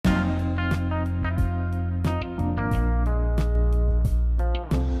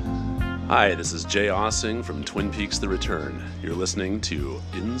Hi, this is Jay Ossing from Twin Peaks The Return. You're listening to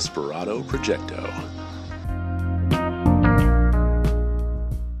Inspirato Projecto.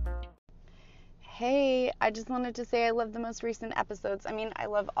 Hey, I just wanted to say I love the most recent episodes. I mean, I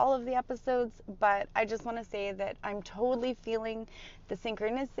love all of the episodes, but I just want to say that I'm totally feeling the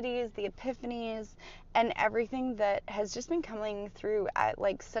synchronicities, the epiphanies, and everything that has just been coming through at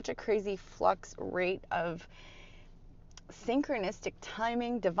like such a crazy flux rate of synchronistic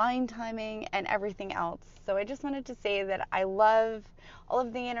timing, divine timing, and everything else. So I just wanted to say that I love all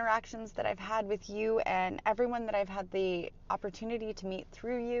of the interactions that I've had with you and everyone that I've had the opportunity to meet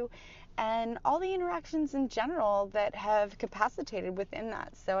through you, and all the interactions in general that have capacitated within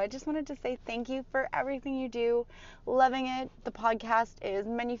that. So I just wanted to say thank you for everything you do. Loving it. The podcast is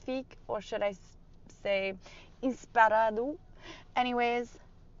magnifique, or should I say inspirado. Anyways,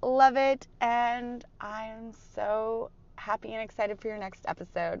 love it, and I'm so happy and excited for your next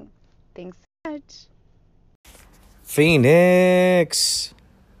episode. Thanks so much. Phoenix,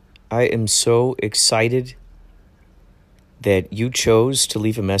 I am so excited that you chose to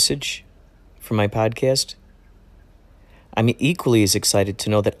leave a message for my podcast. I'm equally as excited to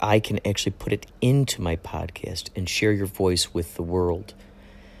know that I can actually put it into my podcast and share your voice with the world.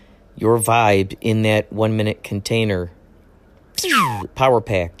 Your vibe in that 1 minute container, power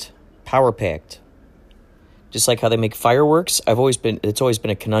packed. Just like how they make fireworks, it's always been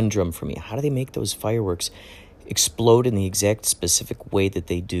a conundrum for me. How do they make those fireworks explode in the exact specific way that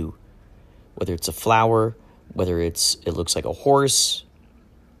they do? Whether it's a flower, whether it looks like a horse,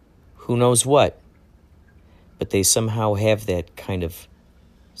 who knows what. But they somehow have that kind of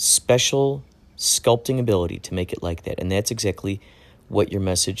special sculpting ability to make it like that. And that's exactly what your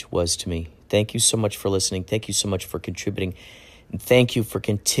message was to me. Thank you so much for listening. Thank you so much for contributing. And thank you for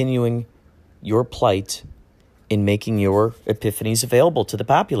continuing your plight in making your epiphanies available to the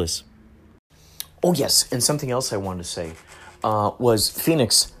populace. Oh, yes, and something else I wanted to say was,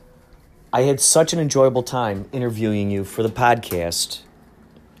 Phoenix, I had such an enjoyable time interviewing you for the podcast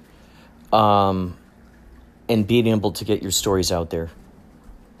and being able to get your stories out there.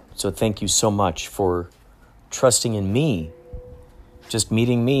 So thank you so much for trusting in me, just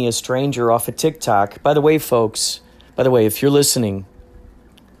meeting me, a stranger off of TikTok. By the way, folks, if you're listening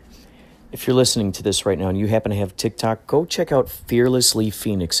to this right now and you happen to have TikTok, go check out Fearlessly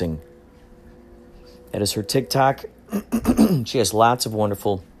Phoenixing. That is her TikTok. She has lots of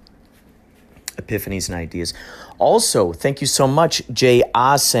wonderful epiphanies and ideas. Also, thank you so much, Jay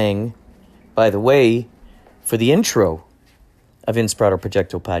Ossing, by the way, for the intro of Inspirato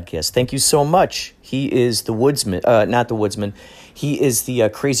Projecto podcast. Thank you so much. He is the woodsman, not the woodsman. He is the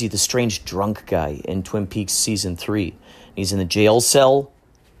the strange drunk guy in Twin Peaks season 3. He's in the jail cell.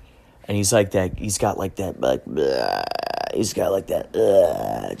 And he's like that. He's got like that.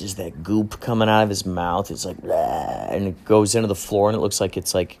 Just that goop coming out of his mouth. It's like, and it goes into the floor, and it looks like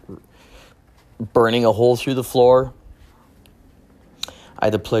it's like burning a hole through the floor. I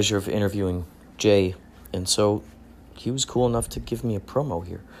had the pleasure of interviewing Jay, and so he was cool enough to give me a promo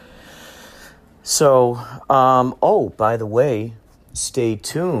here. So, by the way, stay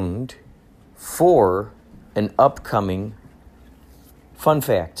tuned for an upcoming fun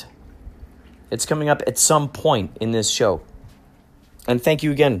fact. It's coming up at some point in this show. And thank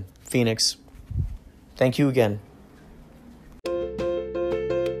you again, Phoenix. Thank you again.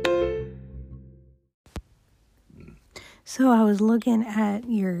 So I was looking at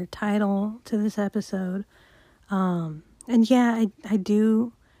your title to this episode. And yeah, I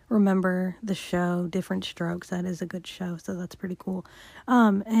do remember the show, Different Strokes. That is a good show, so that's pretty cool.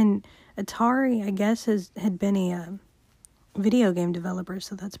 And Atari, I guess, had been a video game developer,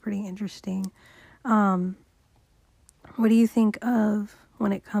 so that's pretty interesting. What do you think of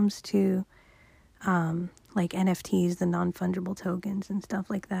when it comes to like NFTs, the non-fungible tokens and stuff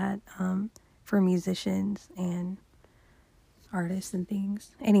like that, for musicians and artists and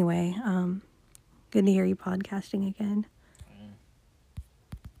things? Anyway, good to hear you podcasting again.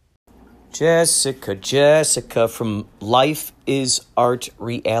 Jessica from Life is Art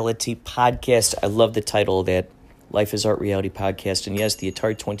Reality podcast. I love the title of that. Life is Art Reality podcast. And yes, the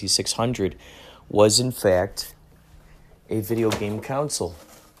Atari 2600 was in fact a video game console.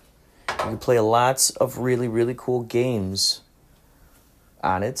 You play lots of really, really cool games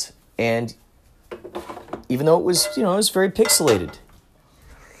on it. And even though it was very pixelated.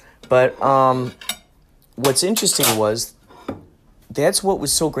 But what's interesting was, that's what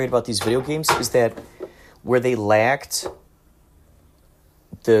was so great about these video games, is that where they lacked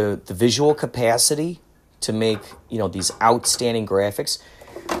the visual capacity to make, these outstanding graphics,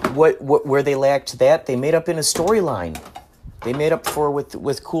 where they lacked that, they made up in a storyline. They made up for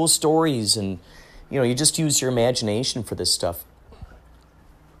with cool stories, and you just use your imagination for this stuff.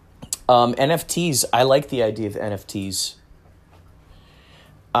 NFTs, I like the idea of NFTs.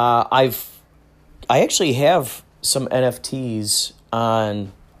 I actually have some NFTs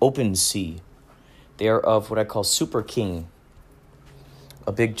on OpenSea. They are of what I call Super King,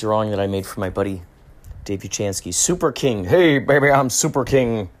 a big drawing that I made for my buddy Dave Uchansky. Super King, hey baby, I'm Super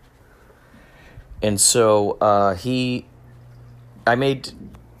King. And so I made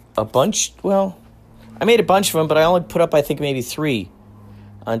a bunch. Well, I made a bunch of them, but I only put up, I think, maybe 3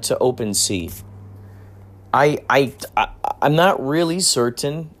 onto OpenSea. I'm not really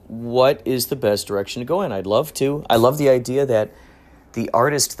certain what is the best direction to go in. I'd love to. I love the idea that the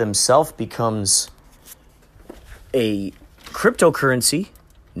artist themselves becomes a cryptocurrency,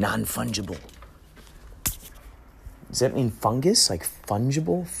 non-fungible. Does that mean fungus? Like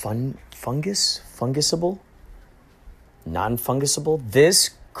fungible? Fungus? Fungusable? Non-fungusable?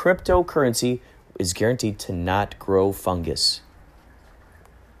 This cryptocurrency is guaranteed to not grow fungus.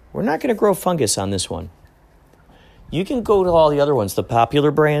 We're not going to grow fungus on this one. You can go to all the other ones, the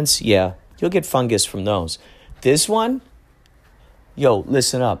popular brands, yeah, you'll get fungus from those. This one,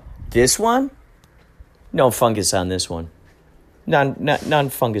 listen up. This one, no fungus on this one.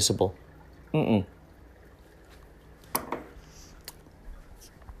 Non-fungusable.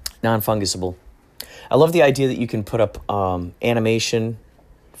 Non-fungusable. I love the idea that you can put up animation,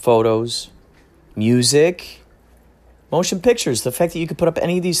 photos, music, motion pictures. The fact that you could put up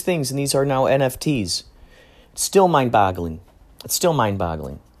any of these things, and these are now NFTs. It's still mind-boggling. It's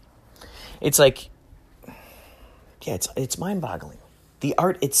like, it's mind-boggling. The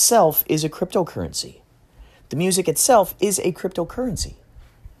art itself is a cryptocurrency. The music itself is a cryptocurrency.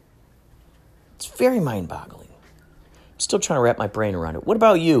 It's very mind-boggling. I'm still trying to wrap my brain around it. What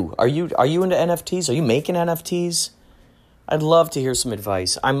about you? Are you into NFTs? Are you making NFTs? I'd love to hear some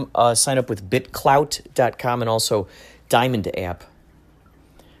advice. I'm signed up with bitclout.com and also Diamond App.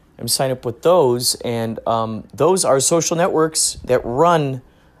 I'm signed up with those, and those are social networks that run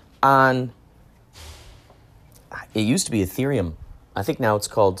on, it used to be Ethereum. I think now it's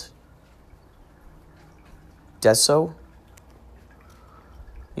called Deso.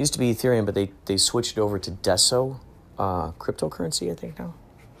 It used to be Ethereum, but they switched it over to Deso cryptocurrency, I think now.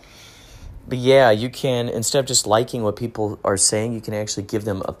 But yeah, you can, instead of just liking what people are saying, you can actually give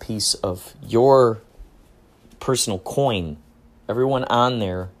them a piece of your personal coin. Everyone on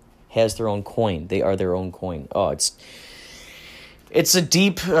there has their own coin. They are their own coin. Oh, it's a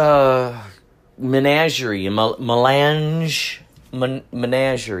deep menagerie, menagerie,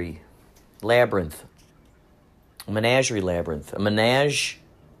 labyrinth. A menagerie labyrinth. A melange,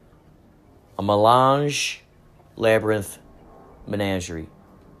 labyrinth, menagerie.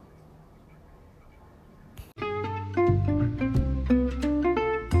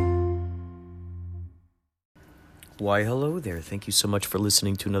 Why, hello there. Thank you so much for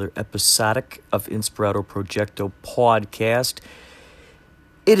listening to another episodic of Inspirato Projecto podcast.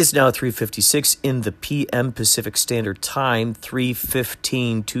 It is now 3:56 in the p.m. Pacific Standard Time,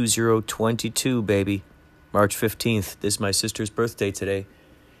 3/15/2022, baby. March 15th. This is my sister's birthday today.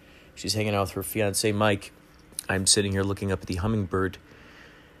 She's hanging out with her fiancé, Mike. I'm sitting here looking up at the hummingbird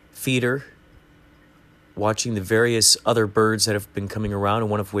feeder, watching the various other birds that have been coming around, and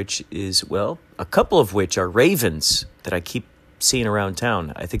one of which is, well, a couple of which are ravens that I keep seeing around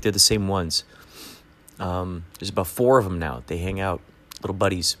town. I think they're the same ones. There's about 4 of them now. They hang out, little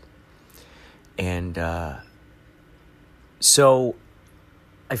buddies. And so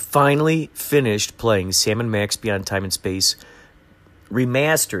I finally finished playing Sam & Max Beyond Time and Space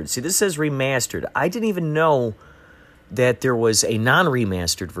Remastered. See, this says remastered. I didn't even know that there was a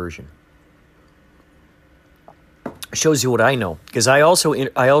non-remastered version. Shows you what I know, because I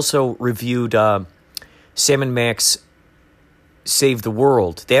also reviewed Sam & Max Save the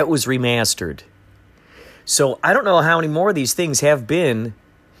World. That was remastered. So I don't know how many more of these things have been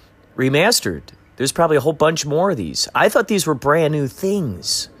remastered. There's probably a whole bunch more of these. I thought these were brand new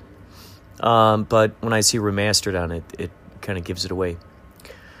things. But when I see remastered on it, it kind of gives it away.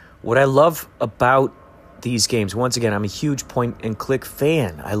 What I love about these games, once again, I'm a huge point-and-click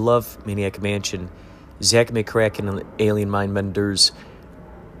fan. I love Maniac Mansion, Zack McCracken and Alien Mindbenders,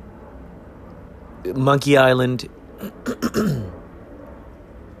 Monkey Island. I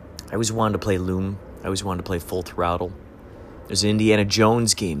always wanted to play Loom. I always wanted to play Full Throttle. There's an Indiana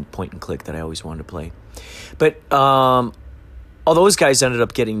Jones game, point-and-click, that I always wanted to play. But all those guys ended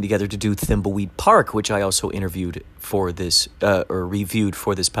up getting together to do Thimbleweed Park, which I also interviewed for this, or reviewed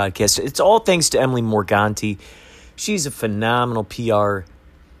for this podcast. It's all thanks to Emily Morganti. She's a phenomenal PR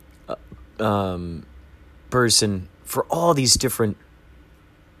person for all these different,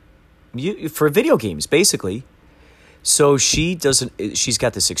 for video games, basically. So she's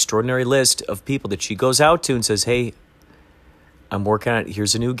got this extraordinary list of people that she goes out to and says, hey, I'm working on it.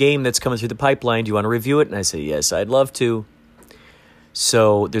 Here's a new game that's coming through the pipeline. Do you want to review it? And I say, yes, I'd love to.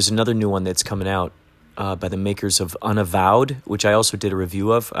 So there's another new one that's coming out by the makers of Unavowed, which I also did a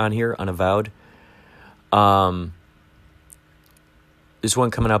review of on here, Unavowed. There's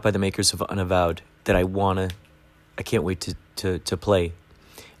one coming out by the makers of Unavowed that I can't wait to play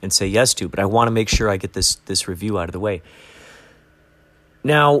and say yes to, but I want to make sure I get this review out of the way.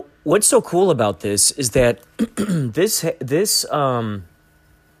 Now, what's so cool about this is that this has,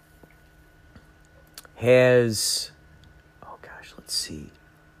 oh gosh, let's see.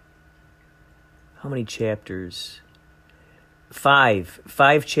 How many chapters?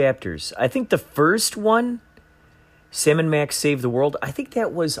 5 chapters. I think the first one, Sam and Max Save the World, I think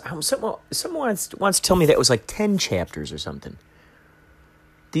that was, someone wants to tell me that was like 10 chapters or something.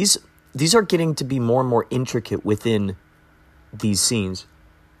 These are getting to be more and more intricate within these scenes.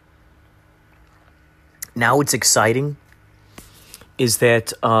 Now what's exciting is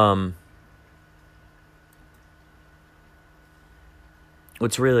that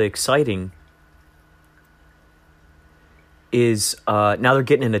what's really exciting is now they're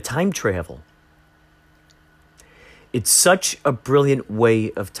getting into time travel. It's such a brilliant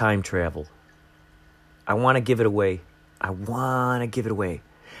way of time travel. I want to give it away.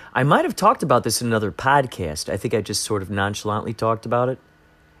 I might have talked about this in another podcast. I think I just sort of nonchalantly talked about it.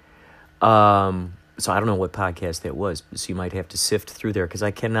 So I don't know what podcast that was. So you might have to sift through there because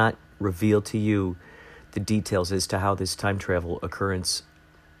I cannot reveal to you the details as to how this time travel occurrence.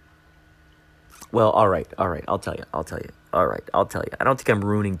 Well, all right. I'll tell you. All right, I'll tell you. I don't think I'm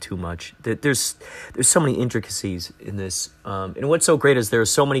ruining too much. There's so many intricacies in this. And what's so great is there are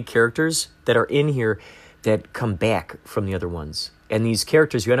so many characters that are in here that come back from the other ones. And these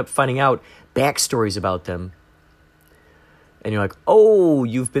characters, you end up finding out backstories about them. And you're like, oh,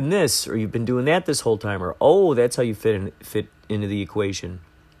 you've been this, or you've been doing that this whole time, or oh, that's how you fit into the equation.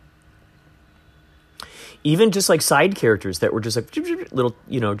 Even just like side characters that were just like little,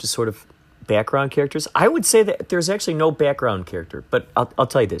 just sort of background characters. I would say that there's actually no background character, but I'll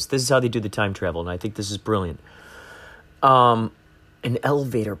tell you this. This is how they do the time travel, and I think this is brilliant. An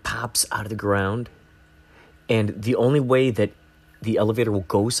elevator pops out of the ground, and the only way that the elevator will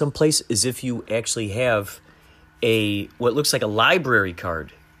go someplace is if you actually have what looks like a library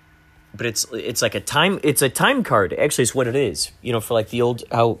card, but it's like a time card. Actually, it's what it is. For like the old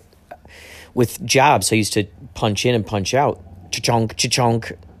how with jobs, I used to punch in and punch out. Cha-chonk,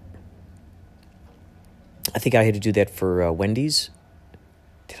 cha-chonk. I think I had to do that for Wendy's.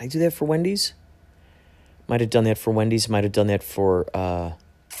 Did I do that for Wendy's? Might have done that for Wendy's. Might have done that for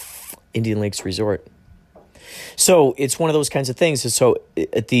Indian Lakes Resort. So it's one of those kinds of things. So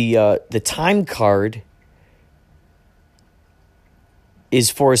the time card is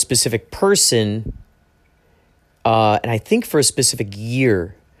for a specific person, and I think for a specific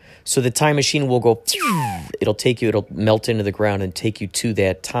year. So the time machine will go, it'll melt into the ground and take you to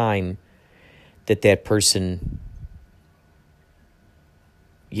that time that person,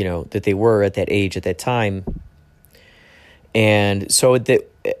 that they were at that age, at that time. And so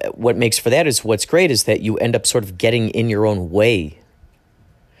what makes for that is what's great is that you end up sort of getting in your own way.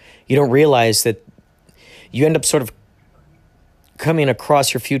 You don't realize that you end up sort of coming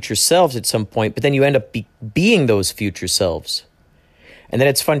across your future selves at some point, but then you end up being those future selves. And then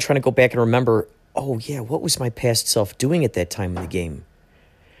it's fun trying to go back and remember, oh yeah, what was my past self doing at that time in the game?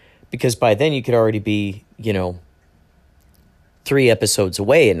 Because by then you could already be, 3 episodes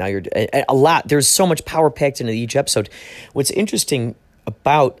away, and now you're a lot. There's so much power packed into each episode. What's interesting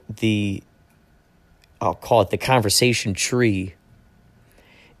about I'll call it the conversation tree,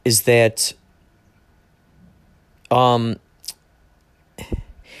 is that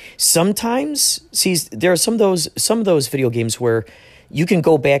sometimes, there are some of those video games where you can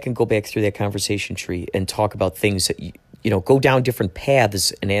go back through that conversation tree and talk about things that go down different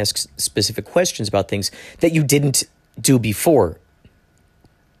paths and ask specific questions about things that you didn't do before.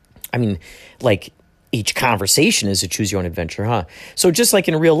 I mean, like each conversation is a choose your own adventure, huh? So just like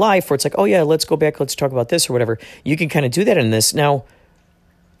in real life where it's like, oh yeah, let's go back, let's talk about this or whatever, you can kind of do that in this. Now,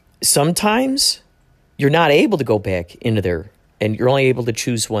 sometimes you're not able to go back into there and you're only able to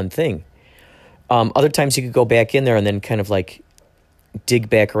choose one thing. Other times you could go back in there and then kind of like dig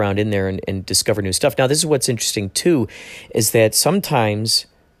back around in there and discover new stuff. Now, this is what's interesting too, is that sometimes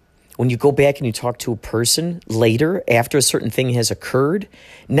when you go back and you talk to a person later after a certain thing has occurred,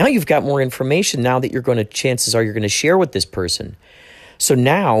 now you've got more information now that chances are you're going to share with this person. So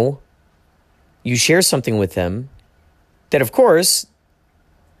now you share something with them that, of course,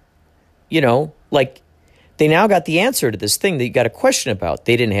 like they now got the answer to this thing that you got a question about.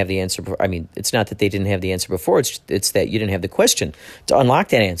 They didn't have the answer. I mean, it's not that they didn't have the answer before. It's that you didn't have the question to unlock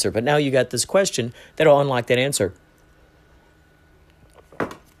that answer. But now you got this question that'll unlock that answer.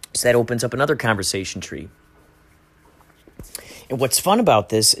 So that opens up another conversation tree. And what's fun about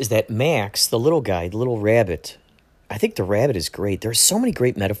this is that Max, the little guy, the little rabbit, I think the rabbit is great. There's so many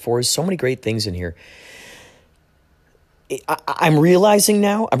great metaphors, so many great things in here. I'm realizing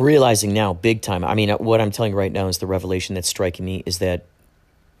now, big time. I mean, what I'm telling you right now is the revelation that's striking me is that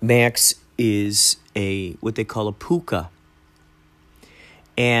Max is what they call a puka.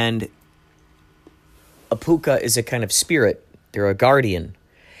 And a puka is a kind of spirit. They're a guardian.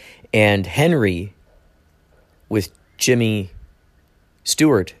 And Henry, with Jimmy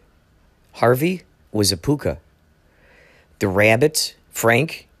Stewart, Harvey was a puka. The rabbit,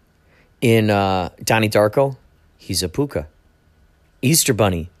 Frank, in Donnie Darko, he's a puka. Easter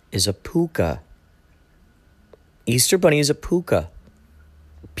Bunny is a puka. Easter Bunny is a puka.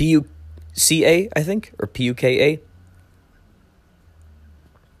 P-U-C-A, I think, or P-U-K-A.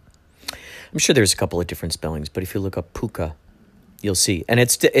 I'm sure there's a couple of different spellings, but if you look up puka, you'll see. And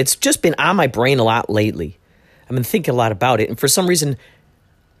it's just been on my brain a lot lately. I've been thinking a lot about it, and for some reason,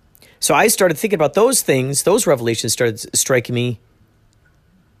 so I started thinking about those things. Those revelations started striking me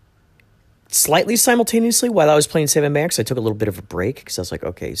slightly simultaneously while I was playing Sam & Max. I took a little bit of a break because I was like,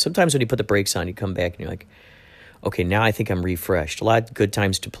 okay, sometimes when you put the brakes on, you come back and you're like, okay, now I think I'm refreshed. A lot of good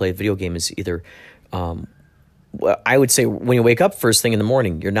times to play a video game is either, I would say when you wake up first thing in the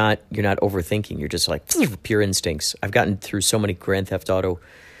morning, you're not overthinking. You're just like pure instincts. I've gotten through so many Grand Theft Auto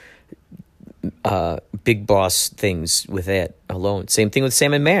big boss things with that alone. Same thing with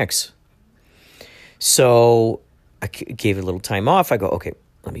Sam & Max. So I gave it a little time off. I go, okay,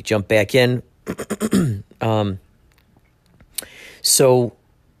 let me jump back in. So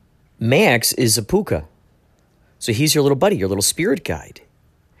Max is a puka. So he's your little buddy, your little spirit guide.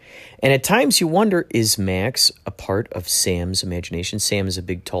 And at times you wonder, is Max a part of Sam's imagination? Sam is a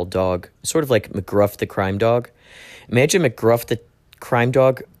big, tall dog, sort of like McGruff the crime dog. Imagine McGruff the crime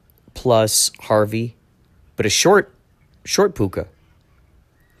dog plus Harvey, but a short puka.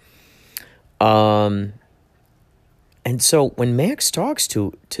 And so when Max talks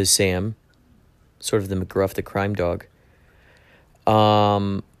to Sam, sort of the McGruff, the crime dog,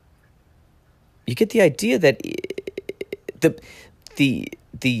 you get the idea that the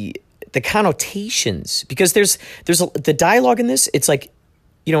connotations, because there's the dialogue in this, it's like,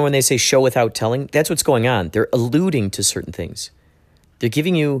 when they say show without telling, that's what's going on. They're alluding to certain things. They're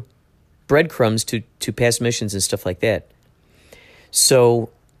giving you breadcrumbs to past missions and stuff like that. So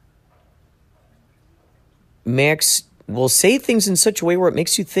Max will say things in such a way where it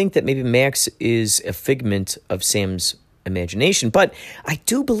makes you think that maybe Max is a figment of Sam's imagination. But I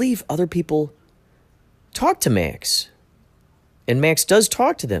do believe other people talk to Max, and Max does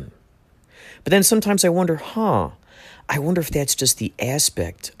talk to them. But then sometimes I wonder, I wonder if that's just the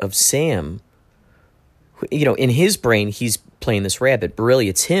aspect of Sam. In his brain, he's playing this rabbit, but really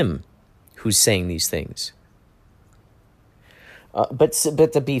it's him who's saying these things. But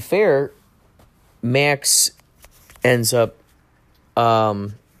to be fair, Max ends up,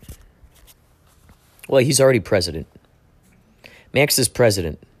 he's already president. Max is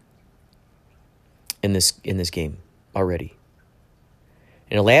president in this game already.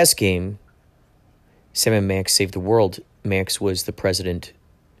 In the last game, Sam & Max Saved the World, Max was the president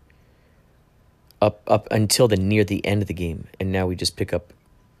up until near the end of the game, and now we just pick up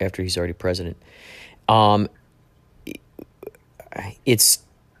after he's already president. It's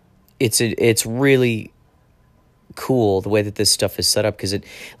really cool the way that this stuff is set up, because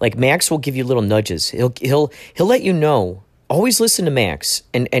Max will give you little nudges. He'll let you know. Always listen to Max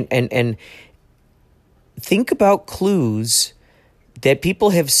and think about clues that people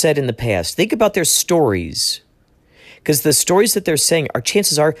have said in the past. Think about their stories, because the stories that they're saying are,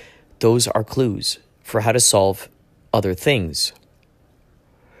 chances are, those are clues for how to solve other things.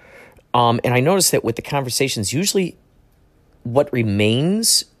 And I noticed that with the conversations, usually what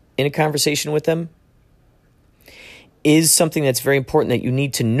remains in a conversation with them is something that's very important that you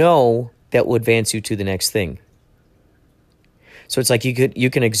need to know that will advance you to the next thing. So it's like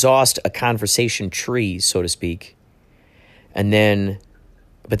you can exhaust a conversation tree, so to speak, but then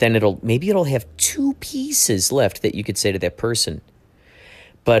it'll have two pieces left that you could say to that person.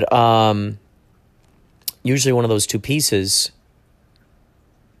 But usually one of those two pieces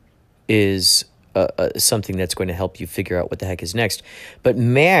is something that's going to help you figure out what the heck is next. But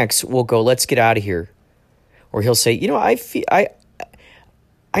Max will go, let's get out of here. Or he'll say,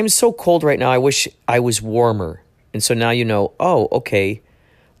 I'm so cold right now, I wish I was warmer. And so now you know, oh, okay,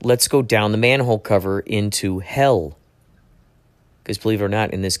 let's go down the manhole cover into hell. Because believe it or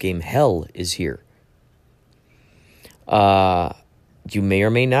not, in this game, hell is here. You may or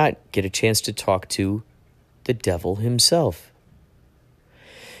may not get a chance to talk to the devil himself.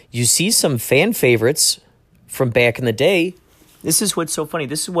 You see some fan favorites from back in the day. This is what's so funny.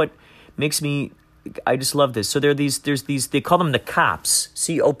 This is what makes me, I just love this. So there's these, they call them the cops,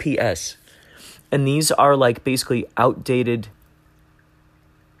 COPS. And these are like basically outdated,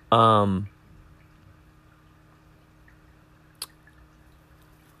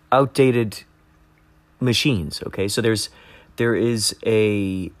 machines, okay? So there is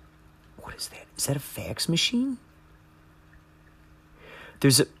a, what is that? Is that a fax machine?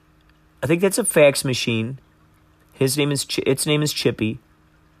 I think that's a fax machine. Its name is Chippy.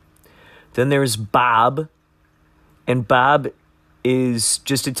 Then there's Bob, and Bob is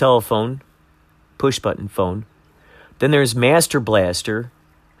just a telephone, push-button phone. Then there's Master Blaster,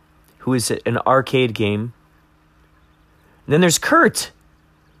 who is an arcade game. And then there's Kurt,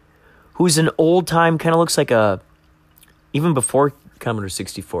 who's an old-time, kind of looks like even before Commodore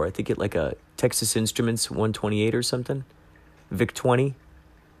 64, I think it like a Texas Instruments 128 or something, VIC-20.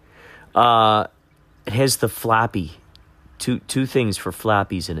 It has the floppy, two things for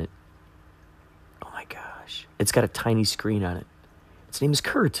floppies in it. Oh my gosh. It's got a tiny screen on it. Its name is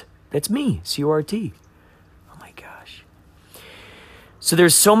Kurt. That's me, C-U-R-T. Oh my gosh. So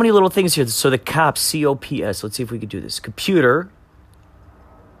there's so many little things here. So the cops, C-O-P-S. Let's see if we can do this. Computer.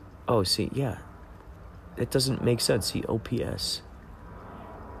 Oh, see, yeah. That doesn't make sense, C-O-P-S.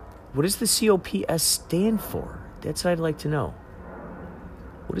 What does the C-O-P-S stand for? That's what I'd like to know.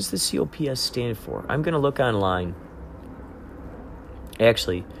 What does the COPS stand for? I'm going to look online.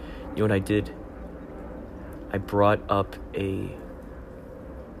 Actually, you know what I did? I brought up a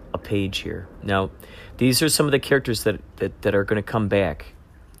page here. Now, these are some of the characters that are going to come back.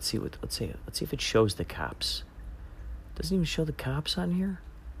 Let's see if it shows the cops. Doesn't even show the cops on here?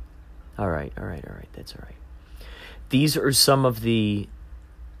 All right. That's all right. These are some of the...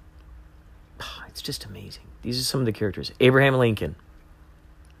 It's just amazing. These are some of the characters. Abraham Lincoln.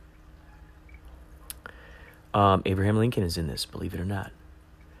 Abraham Lincoln is in this, believe it or not.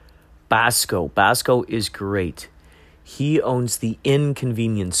 Bosco. Bosco is great. He owns the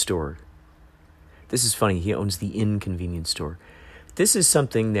Inconvenience Store. This is funny. He owns the Inconvenience Store. This is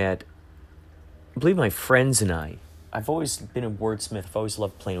something that I believe my friends and I've always been a wordsmith. I've always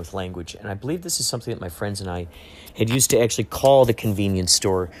loved playing with language. And I believe this is something that my friends and I had used to actually call the convenience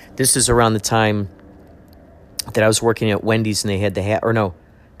store. This is around the time that I was working at Wendy's and they had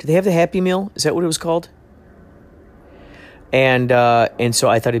did they have the Happy Meal? Is that what it was called? And so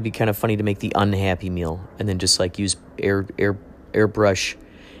I thought it'd be kind of funny to make the unhappy meal and then just like use airbrush,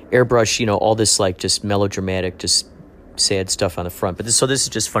 all this like just melodramatic, just sad stuff on the front. But this is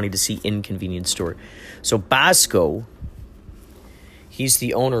just funny to see Inconvenience Store. So Bosco, he's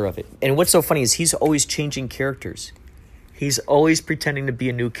the owner of it. And what's so funny is he's always changing characters. He's always pretending to be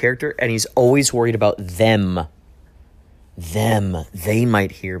a new character and he's always worried about them. They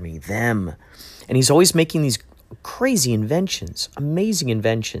might hear me. Them. And he's always making these crazy inventions, amazing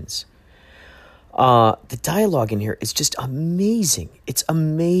inventions. The dialogue in here is just amazing. It's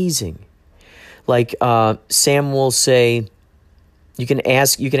amazing. Like Sam will say, you can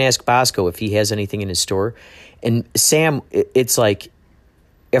ask Bosco if he has anything in his store, and Sam, it's like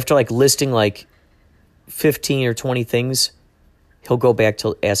after like listing like 15 or 20 things, he'll go back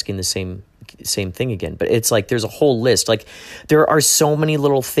to asking the same thing again. But it's like there's a whole list. Like there are so many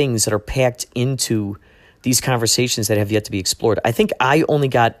little things that are packed into these conversations that have yet to be explored. I think I only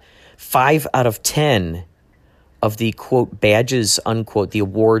got 5 out of 10 of the, quote, badges, unquote, the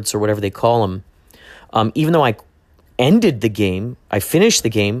awards or whatever they call them. Even though I ended the game, I finished the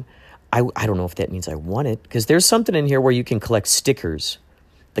game, I don't know if that means I won it, because there's something in here where you can collect stickers.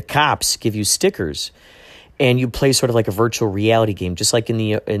 The cops give you stickers, and you play sort of like a virtual reality game, just like in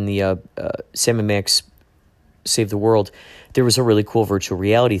the Sam and Max Save the World. There was a really cool virtual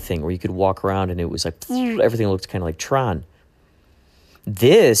reality thing where you could walk around and it was like everything looked kind of like Tron.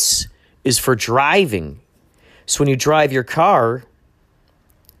 This is for driving. So when you drive your car,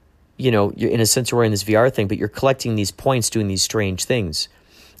 you're in a sense you're wearing this VR thing, but you're collecting these points doing these strange things.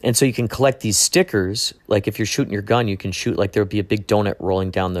 And so you can collect these stickers. Like if you're shooting your gun, you can shoot like there'll be a big donut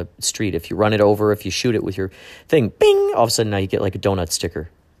rolling down the street. If you run it over, if you shoot it with your thing, bing, all of a sudden now you get like a donut sticker.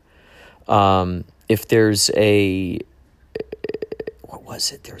 If there's what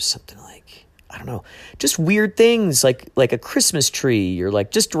was it? There was something like, I don't know, just weird things like a Christmas tree or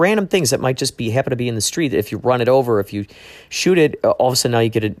like just random things that might just happen to be in the street. If you run it over, if you shoot it, all of a sudden now you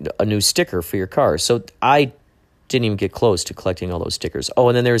get a new sticker for your car. So I didn't even get close to collecting all those stickers. Oh,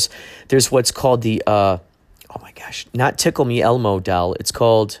 and then there's what's called the, oh my gosh, not Tickle Me Elmo doll. It's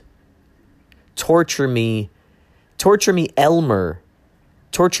called Torture Me Elmer.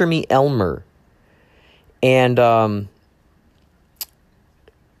 Torture Me Elmer. And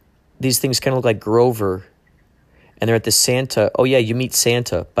these things kind of look like Grover. And they're at the Santa. Oh, yeah, you meet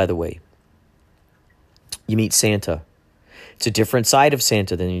Santa, by the way. You meet Santa. It's a different side of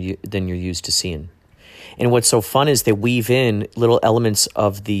Santa than you're used to seeing. And what's so fun is they weave in little elements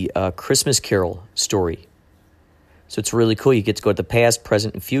of the Christmas Carol story. So it's really cool. You get to go to the past,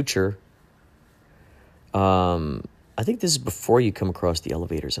 present, and future. I think this is before you come across the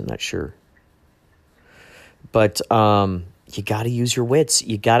elevators. I'm not sure. But you got to use your wits.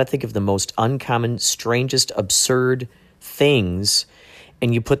 You got to think of the most uncommon, strangest, absurd things,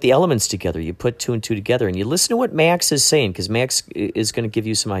 and you put the elements together. You put 2 and 2 together, and you listen to what Max is saying, because Max is going to give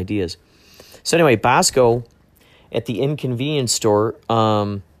you some ideas. So anyway, Bosco at the inconvenience store,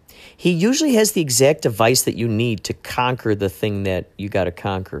 he usually has the exact device that you need to conquer the thing that you got to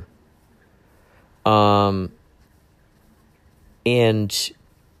conquer. And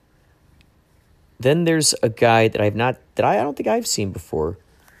then there's a guy that I don't think I've seen before.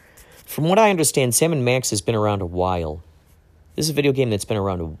 From what I understand, Sam & Max has been around a while. This is a video game that's been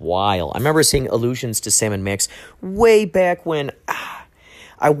around a while. I remember seeing allusions to Sam & Max way back when.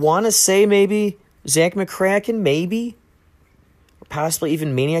 I want to say maybe Zach McCracken, maybe. Or possibly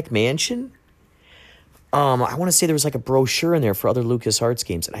even Maniac Mansion. I want to say there was like a brochure in there for other LucasArts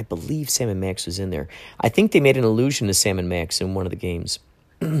games, and I believe Sam & Max was in there. I think they made an allusion to Sam & Max in one of the games.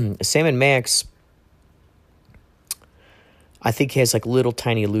 Sam & Max, I think, has like little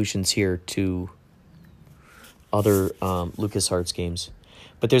tiny allusions here to other LucasArts games.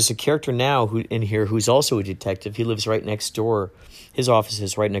 But there's a character now in here who's also a detective. He lives right next door. His office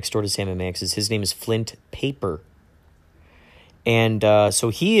is right next door to Sam & Max's. His name is Flint Paper. And so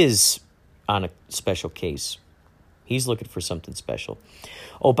he is on a special case. He's looking for something special.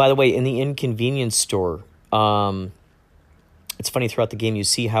 Oh, by the way, in the inconvenience store, it's funny, throughout the game you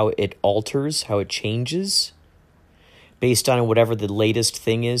see how it alters, how it changes based on whatever the latest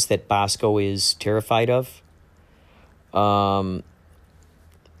thing is that Bosco is terrified of. And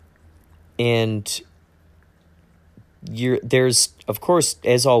there's, of course,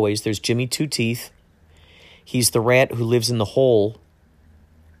 as always, there's Jimmy Two Teeth. He's the rat who lives in the hole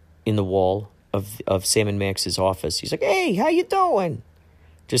in the wall of Sam & Max's office. He's like, "Hey, how you doing?"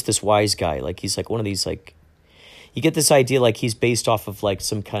 Just this wise guy. Like, he's like one of these, like, you get this idea like he's based off of like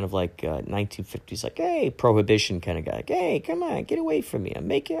some kind of like 1950s, like, hey, prohibition kind of guy. Like, hey, come on, get away from me. I'm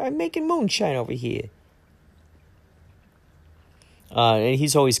making moonshine over here. And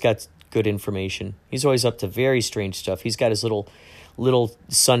he's always got good information. He's always up to very strange stuff. He's got his little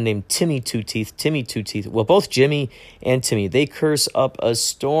son named Timmy Two Teeth. Timmy Two Teeth. Well, both Jimmy and Timmy, they curse up a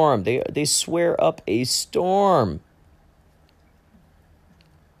storm. They swear up a storm.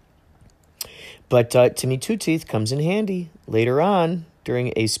 But Timmy Two Teeth comes in handy later on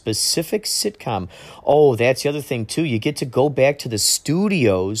during a specific sitcom. Oh, that's the other thing, too. You get to go back to the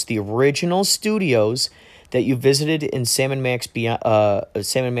studios, the original studios that you visited in Sam & Max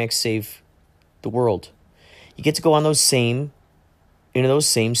Save the World. You get to go on into those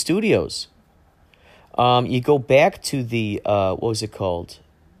same studios. You go back to the, what was it called?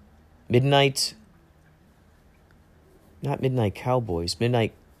 Midnight Cowboys?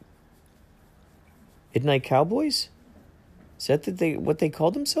 Is that what they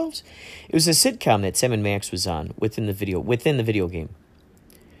called themselves? It was a sitcom that Sam & Max was on within the video game.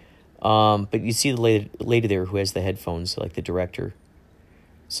 But you see the lady there who has the headphones, like the director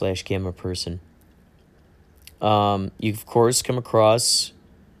 / camera person. You, of course, come across,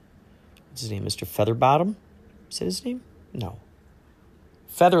 what's his name, Mr. Featherbottom? Is that his name? No.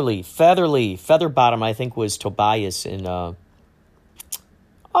 Featherbottom, I think, was Tobias in, I'm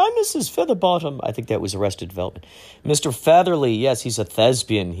Mrs. Featherbottom. I think that was Arrested Development. Mr. Featherly, yes, he's a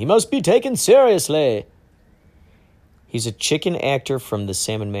thespian. He must be taken seriously. He's a chicken actor from the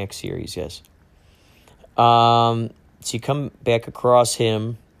Sam & Max series, yes. So you come back across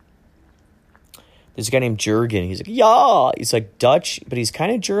him. There's a guy named Jurgen. He's like, yeah. He's like Dutch, but he's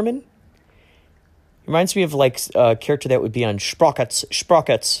kind of German. He reminds me of like a character that would be on Sprockets.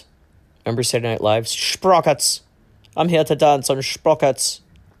 Remember Saturday Night Live's Sprockets? I'm here to dance on Sprockets.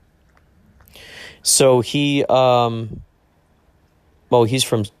 So he, he's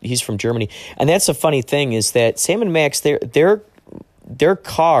from Germany, and that's the funny thing is that Sam & Max, their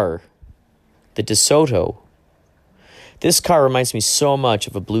car, the DeSoto, this car reminds me so much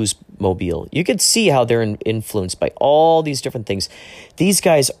of a Bluesmobile. You could see how they're influenced by all these different things. These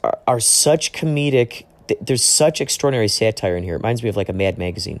guys are such comedic. there's such extraordinary satire in here. It reminds me of like a Mad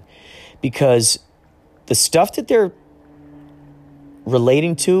magazine, because the stuff that they're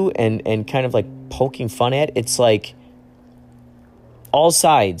relating to and kind of like poking fun at, it's like all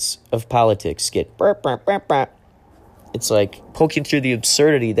sides of politics get burp, burp, burp, burp. It's like poking through the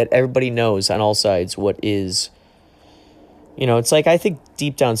absurdity that everybody knows on all sides what is, it's like, I think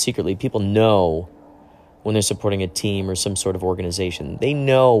deep down secretly people know when they're supporting a team or some sort of organization. They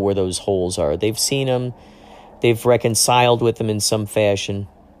know where those holes are. They've seen them. They've reconciled with them in some fashion.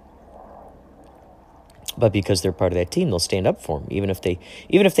 But because they're part of that team, they'll stand up for them. Even if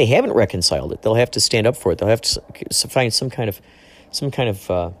they haven't reconciled it, they'll have to stand up for it. They'll have to find some kind of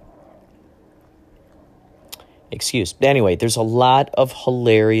excuse. But anyway, there's a lot of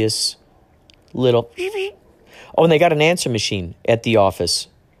hilarious little... Oh, and they got an answer machine at the office.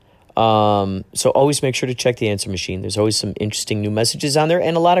 So always make sure to check the answer machine. There's always some interesting new messages on there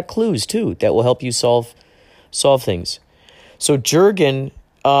and a lot of clues, too, that will help you solve things. So Jurgen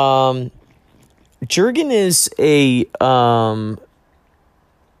is a...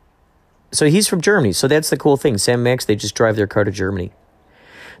 so he's from Germany. So that's the cool thing. Sam and Max, they just drive their car to Germany.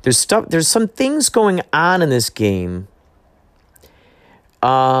 There's some things going on in this game.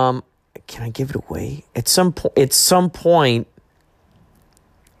 Can I give it away? At some point,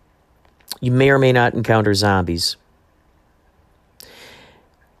 you may or may not encounter zombies.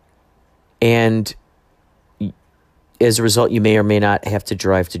 And as a result, you may or may not have to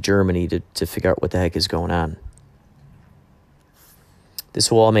drive to Germany to figure out what the heck is going on.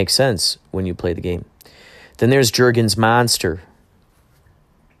 This will all make sense when you play the game. Then there's Jurgen's monster.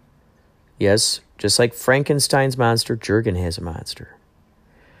 Yes, just like Frankenstein's monster, Jurgen has a monster.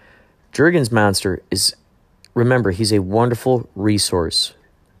 Jurgen's monster is, remember, he's a wonderful resource.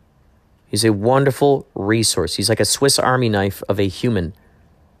 He's a wonderful resource. He's like a Swiss Army knife of a human.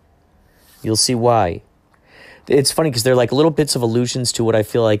 You'll see why. It's funny because they're like little bits of allusions to what I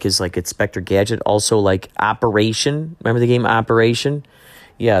feel like is like Inspector Gadget. Also like Operation. Remember the game Operation?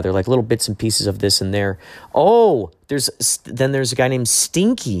 Yeah, they're like little bits and pieces of this and there. Oh, there's a guy named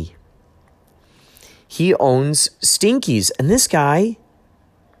Stinky. He owns Stinkies. And this guy,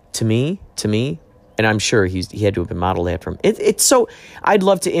 to me, and I'm sure he had to have been modeled after him. It's so, I'd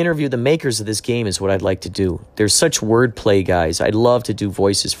love to interview the makers of this game is what I'd like to do. They're such wordplay guys. I'd love to do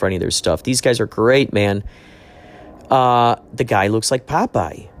voices for any of their stuff. These guys are great, man. The guy looks like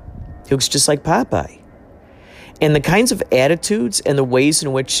Popeye. He looks just like Popeye. And the kinds of attitudes and the ways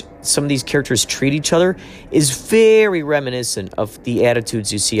in which some of these characters treat each other is very reminiscent of the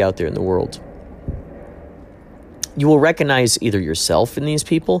attitudes you see out there in the world. You will recognize either yourself in these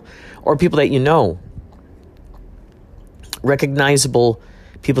people or people that you know. Recognizable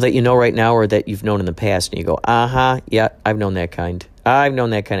people that you know right now or that you've known in the past. And you go, yeah, I've known that kind. I've known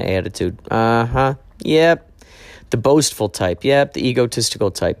that kind of attitude. Yep. The boastful type. Yep. The egotistical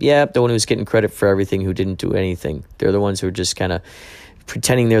type. Yep. The one who's getting credit for everything who didn't do anything. They're the ones who are just kind of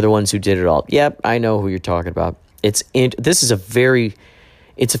pretending they're the ones who did it all. Yep. I know who you're talking about. This is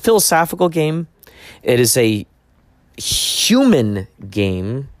it's a philosophical game. It is a human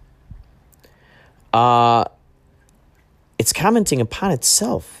game. It's commenting upon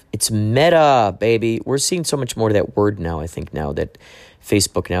itself. It's meta, baby. We're seeing so much more of that word now, I think, now that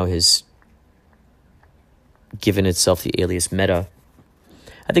Facebook now has given itself the alias meta.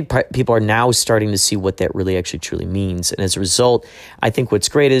 I think people are now starting to see what that really actually truly means. And as a result, I think what's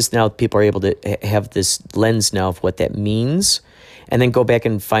great is now people are able to have this lens now of what that means and then go back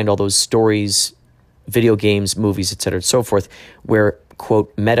and find all those stories, video games, movies, etc., and so forth, where,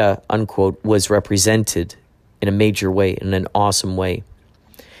 quote, meta, unquote, was represented in a major way, in an awesome way.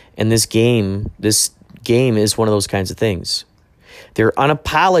 And this game is one of those kinds of things. They're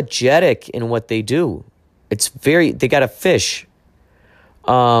unapologetic in what they do. They got a fish.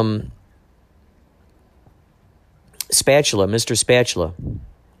 Spatula, Mr. Spatula.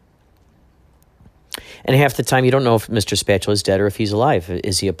 And half the time you don't know if Mr. Spatula is dead or if he's alive.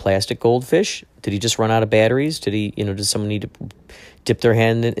 Is he a plastic goldfish? Did he just run out of batteries? Does someone need to dip their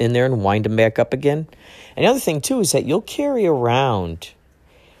hand in there and wind him back up again? And the other thing, too, is that you'll carry around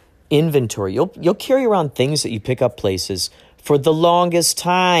inventory. You'll carry around things that you pick up places for the longest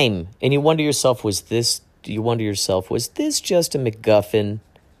time. And you wonder yourself, was this just a MacGuffin?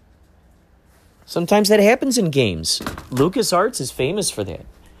 Sometimes that happens in games. LucasArts is famous for that.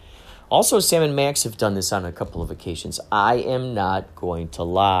 Also, Sam and Max have done this on a couple of occasions. I am not going to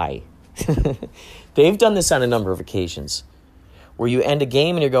lie. They've done this on a number of occasions where you end a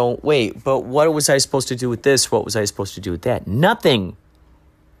game and you're going, wait, but what was I supposed to do with this? What was I supposed to do with that? Nothing.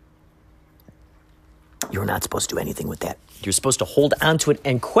 You're not supposed to do anything with that. You're supposed to hold on to it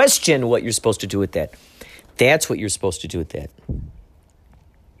and question what you're supposed to do with that. That's what you're supposed to do with that.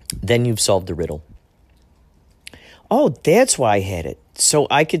 Then you've solved the riddle. Oh, that's why I had it. So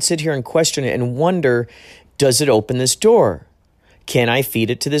I could sit here and question it and wonder, does it open this door? Can I feed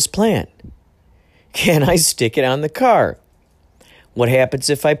it to this plant? Can I stick it on the car? What happens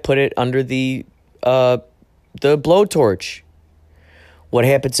if I put it under the blowtorch? What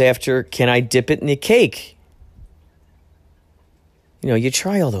happens after? Can I dip it in the cake? You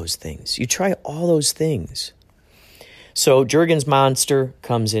try all those things. So Jurgen's monster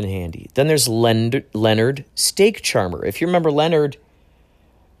comes in handy. Then there's Leonard Steak Charmer. If you remember Leonard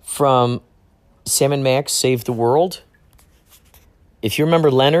from Sam and Max Save the World, if you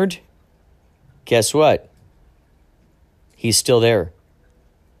remember Leonard, guess what? He's still there.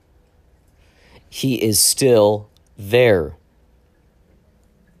 He is still there.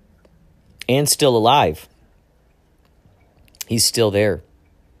 And still alive. He's still there.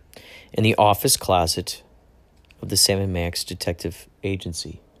 In the office closet of the Sam and Max Detective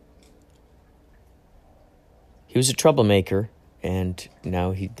Agency. He was a troublemaker, and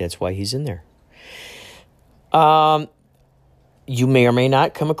now that's why he's in there. You may or may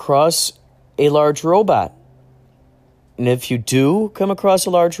not come across a large robot. And if you do come across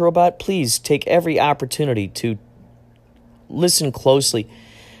a large robot, please take every opportunity to listen closely.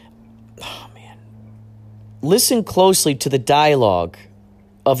 Oh, man. Listen closely to the dialogue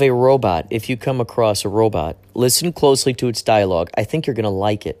of a robot. If you come across a robot, listen closely to its dialogue. I think you're going to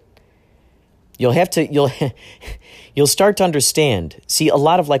like it. You'll start to understand. See,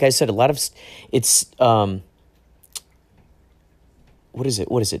 like I said, it's, what is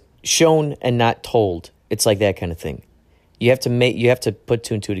it? Shown and not told. It's like that kind of thing. You have to put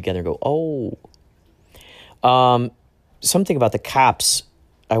two and two together and go, oh. Something about the cops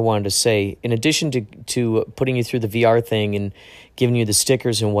I wanted to say. In addition to putting you through the VR thing and giving you the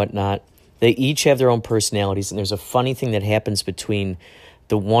stickers and whatnot, they each have their own personalities. And there's a funny thing that happens between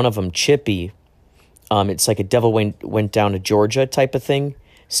the one of them, Chippy. It's like a devil went down to Georgia type of thing,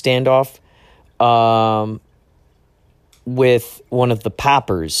 standoff, with one of the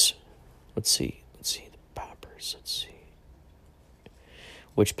poppers. Let's see the poppers. Let's see.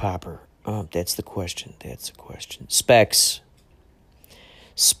 Which popper? Oh, that's the question. Specs.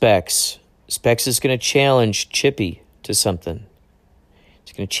 Specs is going to challenge Chippy to something.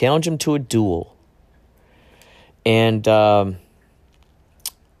 He's going to challenge him to a duel. And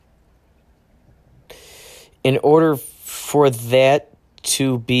in order for that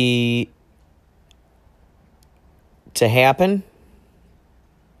to happen,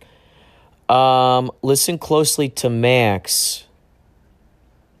 listen closely to Max.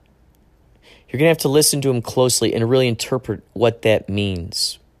 You're going to have to listen to him closely and really interpret what that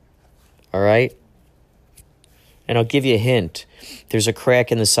means. All right? And I'll give you a hint. There's a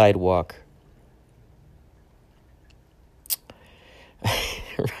crack in the sidewalk.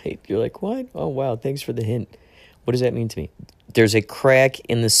 Right? You're like, what? Oh, wow, thanks for the hint. What does that mean to me? There's a crack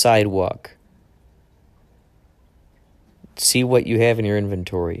in the sidewalk. See what you have in your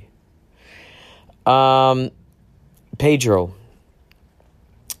inventory. Pedro.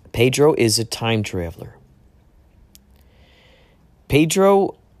 Pedro is a time traveler.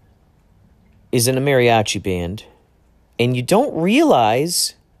 Pedro is in a mariachi band, and you don't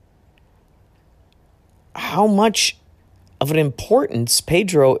realize how much of an importance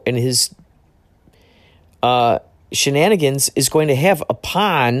Pedro and his shenanigans is going to have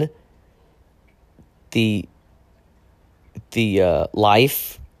upon the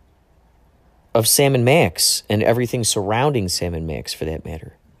life of Sam and Max and everything surrounding Sam and Max, for that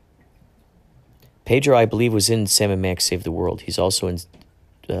matter. Pedro, I believe, was in Sam and Max Save the World. He's also in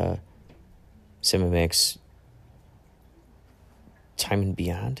Sam and Max Time and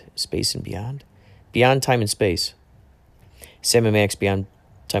Beyond, Space and Beyond. Beyond Time and Space. Sam and Max Beyond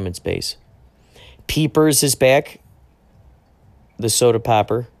Time and Space. Peepers is back. The soda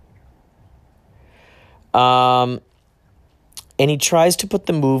popper. And he tries to put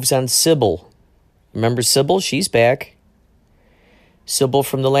the moves on Sybil. Remember Sybil? She's back. Sybil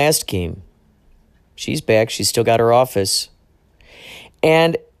from the last game. She's back. She's still got her office.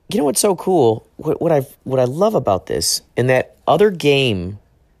 And you know what's so cool? What I love about this, in that other game,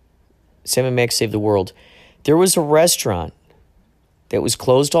 Sam and Max Save the World, there was a restaurant that was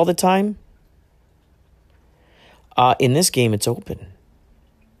closed all the time. In this game, it's open.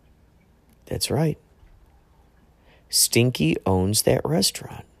 That's right. Stinky owns that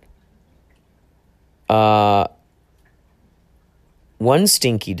restaurant. One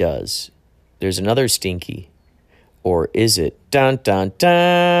Stinky does. There's another Stinky. Or is it? Dun, dun,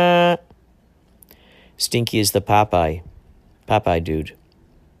 dun. Stinky is the Popeye dude.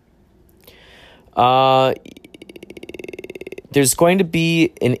 There's going to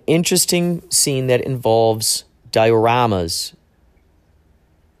be an interesting scene that involves dioramas.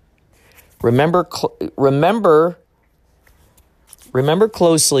 Remember closely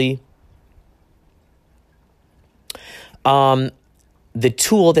the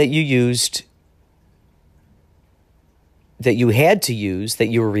tool that you used, that you had to use, that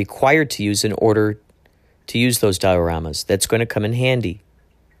you were required to use in order to use those dioramas. That's going to come in handy.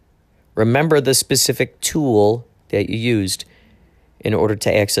 Remember the specific tool that you used in order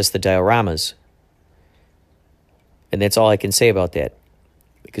to access the dioramas. And that's all I can say about that,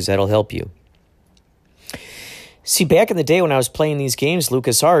 because that'll help you. See, back in the day when I was playing these games, the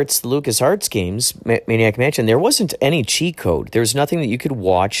LucasArts games, Maniac Mansion, there wasn't any cheat code. There was nothing that you could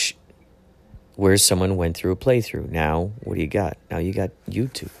watch where someone went through a playthrough. Now, what do you got? Now you got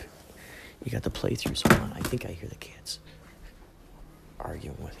YouTube. You got the playthroughs. Hold on, I think I hear the cats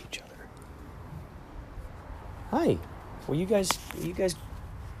arguing with each other. Hi. Were you guys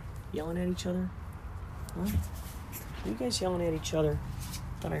yelling at each other? Huh? Were you guys yelling at each other? I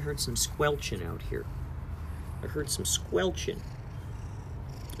thought I heard some squelching out here. I heard some squelching.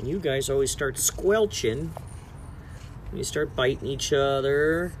 And you guys always start squelching when you start biting each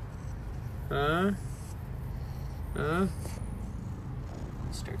other. Huh?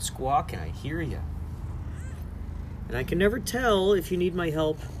 Start squawking, I hear you. And I can never tell if you need my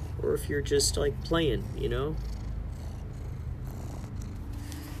help or if you're just, like, playing, you know?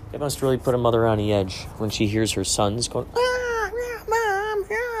 That must really put a mother on the edge when she hears her sons going, Mom,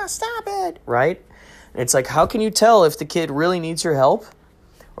 stop it, right? And it's like, how can you tell if the kid really needs your help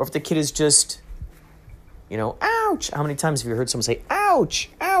or if the kid is just, ouch? How many times have you heard someone say, ouch,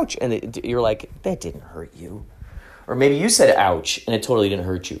 ouch? And you're like, that didn't hurt you. Or maybe you said ouch and it totally didn't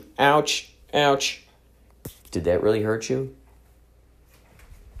hurt you. Ouch, ouch. Did that really hurt you?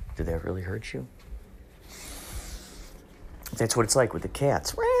 Did that really hurt you? That's what it's like with the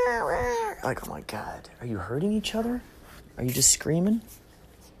cats. Like, oh my God, are you hurting each other? Are you just screaming?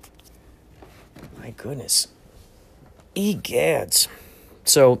 My goodness. Egads.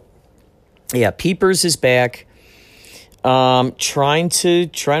 So, yeah, Peepers is back. Trying to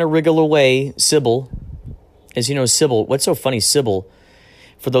wriggle away. Sybil. As you know, Sybil, what's so funny, Sybil,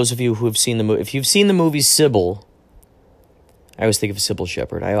 for those of you who have seen the movie, if you've seen the movie Sybil, I always think of Sybil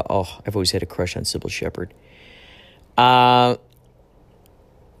Shepherd. I've always had a crush on Sybil Shepherd. Of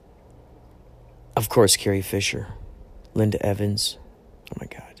course, Carrie Fisher, Linda Evans. Oh my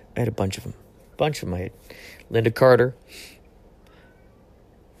God, I had a bunch of them. I had Linda Carter.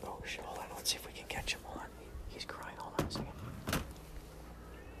 Oh shit! Hold on, let's see if we can catch him. Hold on, he's crying. Hold on a second.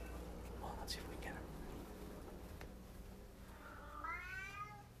 Hold on, let's see if we can get him.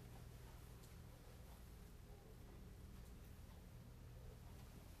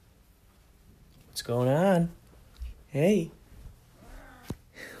 What's going on? Hey.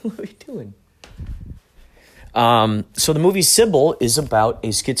 What are you doing? So the movie Sybil is about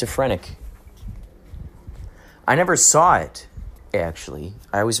a schizophrenic. I never saw it, actually.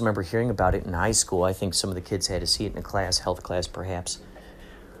 I always remember hearing about it in high school. I think some of the kids had to see it in a class, health class perhaps.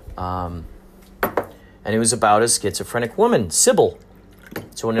 And it was about a schizophrenic woman, Sybil.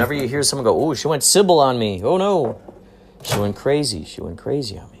 So whenever you hear someone go, oh, she went Sybil on me. Oh, no. She went crazy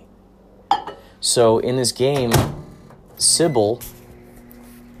on me. So in this game, Sybil,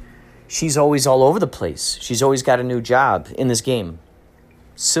 she's always all over the place. She's always got a new job in this game.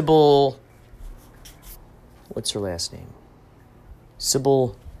 Sybil, what's her last name?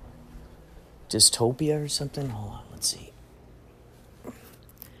 Sybil Dystopia or something? Hold on, let's see.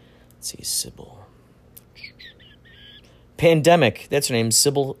 Sybil. Pandemic, that's her name,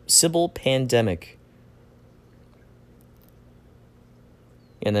 Sybil Pandemic.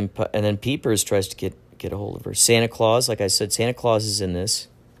 And then Peepers tries to get a hold of her. Santa Claus, like I said, Santa Claus is in this.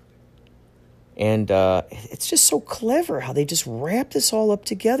 And it's just so clever how they just wrap this all up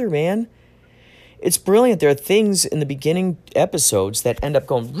together, man. It's brilliant. There are things in the beginning episodes that end up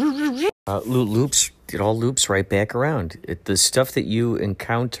going loops. It all loops right back around. The stuff that you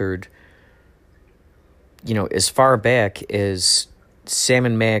encountered, as far back as Sam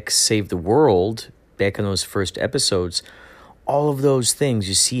and Max Save the World, back in those first episodes, all of those things,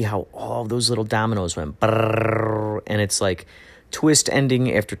 you see how all of those little dominoes went, and it's like twist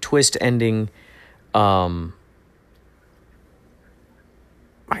ending after twist ending. My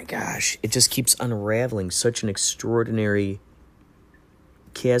gosh, it just keeps unraveling. Such an extraordinary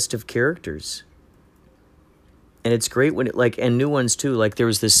cast of characters. And it's great when and new ones too. Like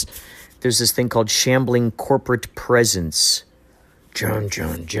there's this thing called Shambling Corporate Presence. John.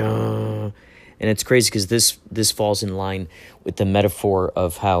 And it's crazy because this falls in line with the metaphor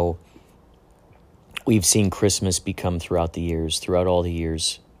of how we've seen Christmas become throughout the years, throughout all the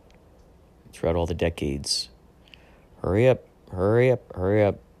years, throughout all the decades. Hurry up, hurry up, hurry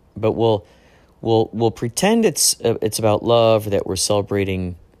up. But we'll pretend it's about love, that we're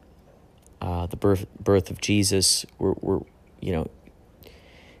celebrating the birth of Jesus. We're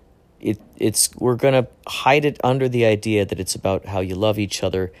gonna hide it under the idea that it's about how you love each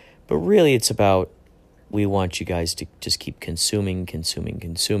other, but really it's about, we want you guys to just keep consuming,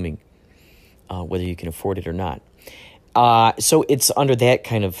 whether you can afford it or not. So it's under that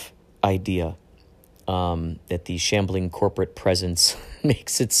kind of idea that the shambling corporate presence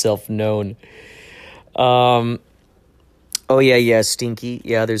makes itself known. Oh, yeah, Stinky.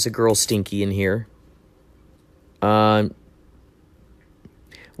 Yeah, there's a girl Stinky in here.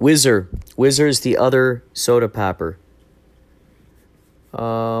 Whizzer. Whizzer's the other soda popper.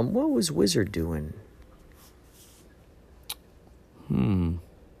 What was Whizzer doing?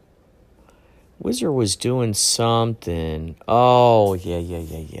 Whizzer was doing something. Oh,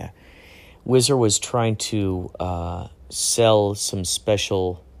 yeah. Whizzer was trying to sell some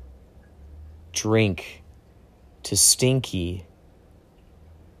special drink to Stinky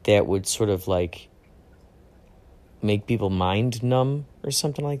that would sort of like make people mind numb or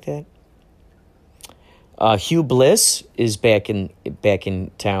something like that. Hugh Bliss is back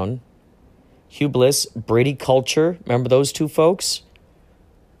in town. Hugh Bliss, Brady Culture, remember those two folks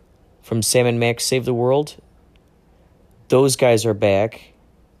from Sam and Max Save the World? Those guys are back.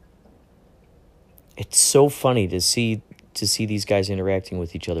 It's so funny to see these guys interacting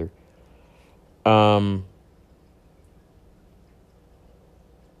with each other.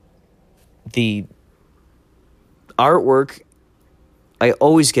 The artwork I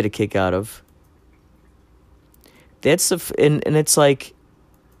always get a kick out of. That's and it's like,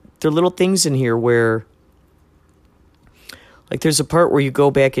 there are little things in here where, like, there's a part where you go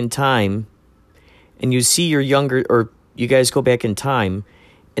back in time and you see your younger, or you guys go back in time,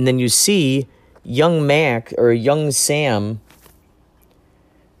 and then you see young Mac or young Sam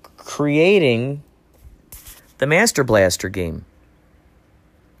creating the Master Blaster game.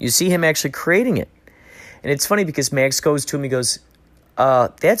 You see him actually creating it. And it's funny because Max goes to him, he goes,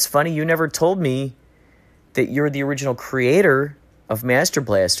 that's funny, you never told me that you're the original creator of Master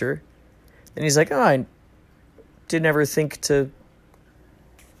Blaster. And he's like, I didn't ever think to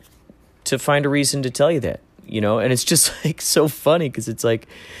find a reason to tell you that, and it's just like so funny because it's like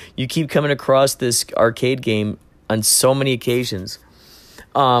you keep coming across this arcade game on so many occasions.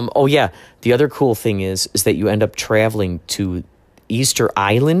 Oh yeah, the other cool thing is that you end up traveling to Easter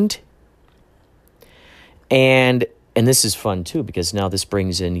Island, and this is fun too because now this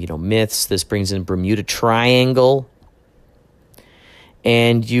brings in myths. This brings in Bermuda Triangle,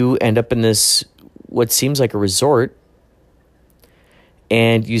 and you end up in this what seems like a resort,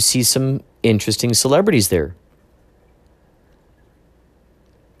 and you see some interesting celebrities there.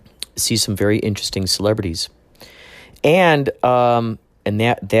 See some very interesting celebrities, and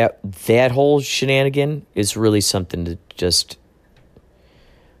that whole shenanigan is really something to just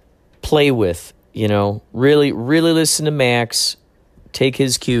play with. Really listen to Max, take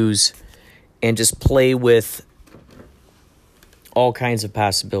his cues, and just play with all kinds of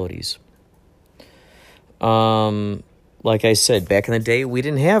possibilities. Like I said, back in the day, we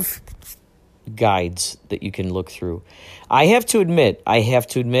didn't have guides that you can look through. I have to admit,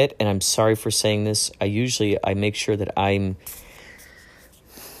 and I'm sorry for saying this, I make sure that I'm,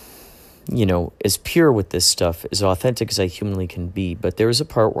 as pure with this stuff, as authentic as I humanly can be. But there was a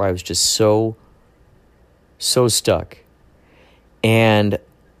part where I was just so stuck. And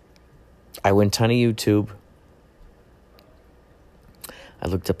I went on YouTube. I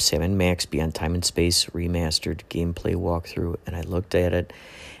looked up Sam and Max Beyond Time and Space Remastered Gameplay Walkthrough, and I looked at it,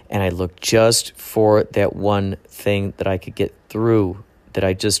 and I looked just for that one thing that I could get through, that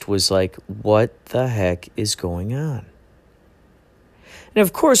I just was like, what the heck is going on? And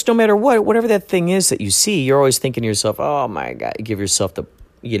of course, no matter whatever that thing is that you see, you're always thinking to yourself, oh my God, you give yourself the,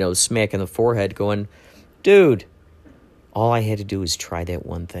 smack in the forehead going, dude, all I had to do was try that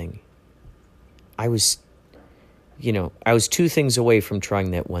one thing. I was 2 things away from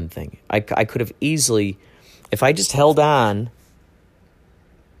trying that one thing. I could have easily, if I just held on,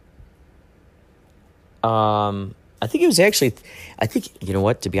 I think it was actually,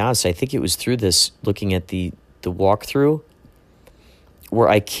 to be honest, I think it was through this, looking at the walkthrough, where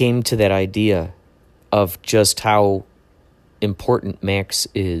I came to that idea of just how important Max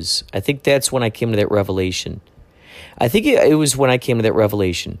is. I think that's when I came to that revelation. I think it was when I came to that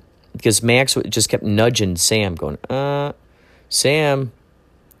revelation, because Max just kept nudging Sam, going, Sam,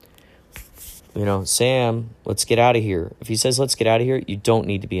 Sam, let's get out of here. If he says, let's get out of here, you don't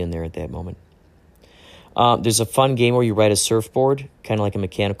need to be in there at that moment. There's a fun game where you ride a surfboard, kind of like a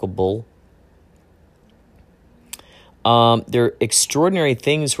mechanical bull. There are extraordinary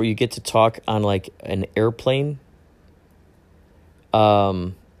things where you get to talk on like an airplane.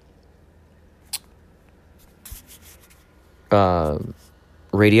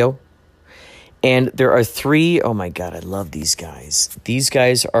 Radio. And there are 3, oh my God, I love these guys. These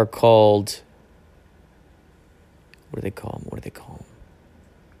guys are called, what do they call them?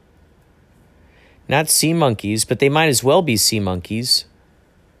 Not sea monkeys, but they might as well be sea monkeys.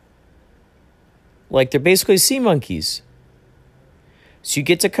 Like, they're basically sea monkeys. So you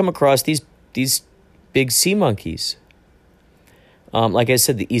get to come across these big sea monkeys. Like I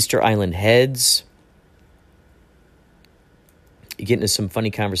said, the Easter Island heads. You get into some funny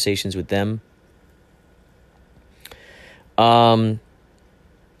conversations with them.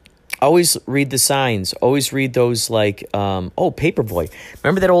 Always read the signs. Always read those like, Paperboy.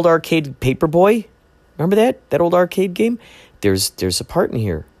 Remember that old arcade Paperboy? Remember that old arcade game? There's a part in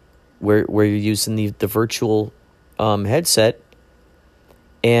here where you're using the virtual headset,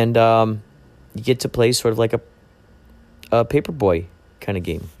 and you get to play sort of like a Paperboy kind of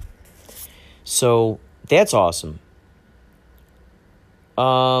game. So that's awesome.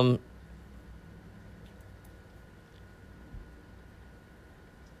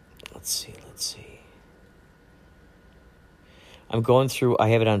 Let's see. I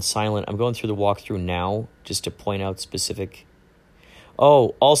have it on silent. I'm going through the walkthrough now just to point out specific.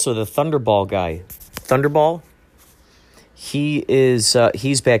 Oh, also the Thunderball guy. Thunderball?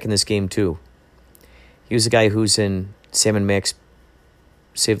 He's back in this game too. He was the guy who's in Sam and Max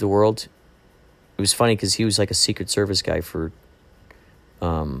Save the World. It was funny because he was like a Secret Service guy for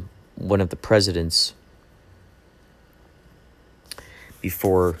one of the presidents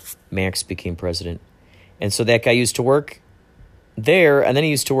before Max became president. And so that guy used to work there, and then he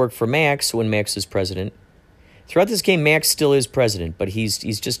used to work for Max when Max was president. Throughout this game, Max still is president, but he's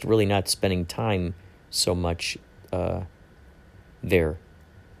just really not spending time so much there.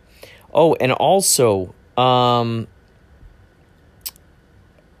 Oh, and also,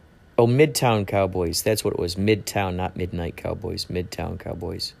 Midtown Cowboys. That's what it was. Midtown, not Midnight Cowboys. Midtown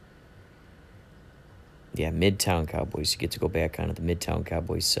Cowboys. Yeah, Midtown Cowboys. You get to go back onto the Midtown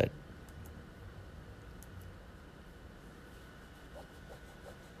Cowboys set.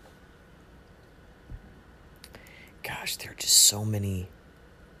 Gosh, there are just so many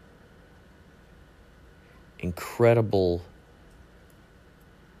incredible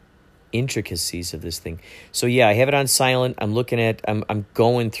intricacies of this thing. So yeah, I have it on silent. I'm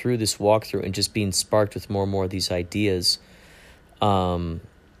going through this walkthrough and just being sparked with more and more of these ideas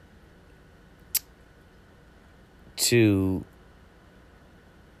to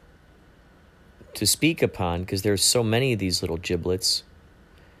speak upon, because there's so many of these little giblets.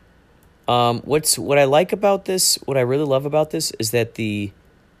 What I like about this, what I really love about this, is that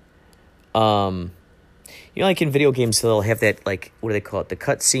like in video games, they'll have that, like, what do they call it, the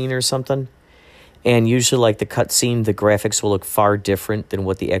cut scene or something, and usually, like, the cut scene, the graphics will look far different than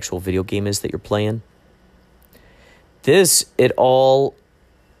what the actual video game is that you're playing. This, it all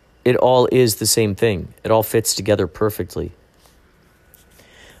is the same thing. It all fits together perfectly.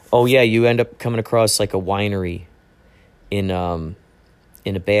 Oh yeah, you end up coming across like a winery in a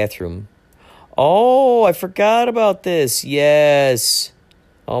bathroom. Oh, I forgot about this. Yes.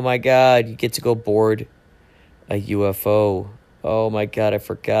 Oh my God, you get to go board a UFO. Oh my God, I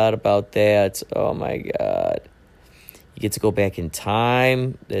forgot about that. Oh my God. You get to go back in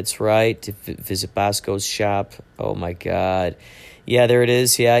time. That's right, to visit Bosco's shop. Oh my God. Yeah, there it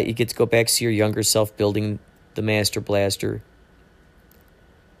is. Yeah, you get to go back, see your younger self building the Master Blaster.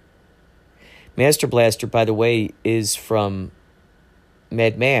 Master Blaster, by the way, is from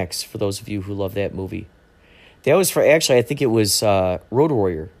Mad Max, for those of you who love that movie. That was actually, I think it was Road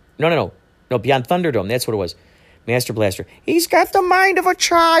Warrior. No, Beyond Thunderdome, that's what it was. Master Blaster. He's got the mind of a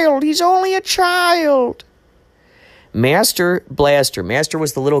child. He's only a child. Master Blaster. Master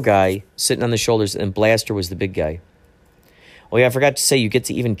was the little guy sitting on the shoulders, and Blaster was the big guy. Oh yeah, I forgot to say, you get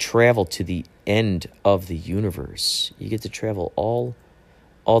to even travel to the end of the universe. You get to travel all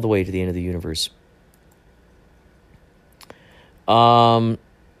the way to the end of the universe. Elves,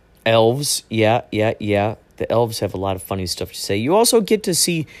 yeah. The elves have a lot of funny stuff to say. You also get to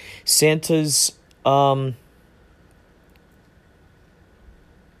see Santa's, well,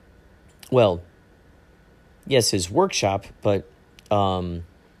 yes, his workshop, but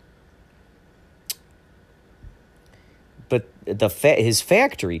his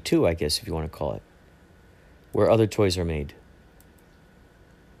factory too, I guess, if you want to call it, where other toys are made.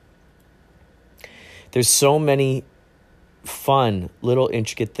 There's so many fun little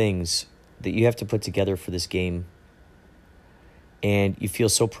intricate things that you have to put together for this game. And you feel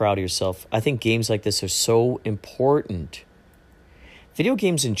so proud of yourself. I think games like this are so important. Video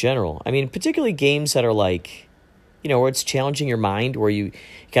games in general. I mean, particularly games that are like, where it's challenging your mind, where you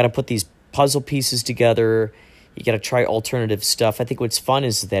got to put these puzzle pieces together. You got to try alternative stuff. I think what's fun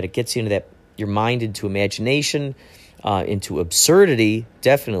is that it gets you into your mind into imagination, into absurdity,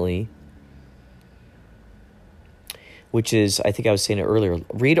 definitely. Which is, I think I was saying it earlier,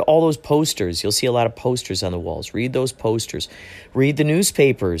 read all those posters. You'll see a lot of posters on the walls. Read those posters. Read the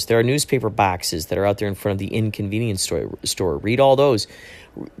newspapers. There are newspaper boxes that are out there in front of the inconvenience store. Read all those.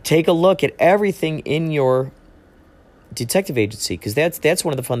 Take a look at everything in your detective agency, because that's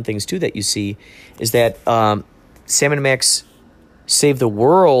one of the fun things, too, that you see, is that Sam and Max save the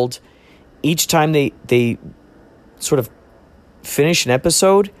world. Each time they sort of finish an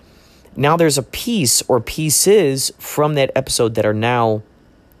episode, now there's a piece or pieces from that episode that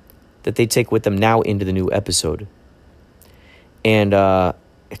they take with them now into the new episode. And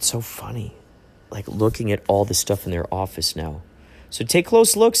it's so funny, like looking at all the stuff in their office now. So take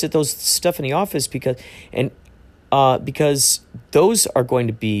close looks at those stuff in the office because those are going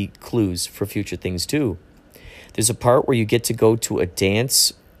to be clues for future things too. There's a part where you get to go to a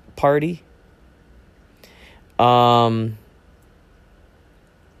dance party.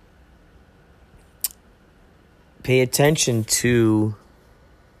 Pay attention to,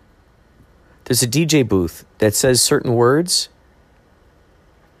 there's a DJ booth that says certain words,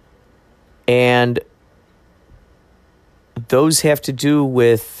 and those have to do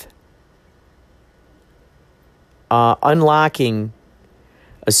with unlocking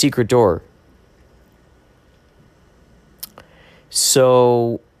a secret door.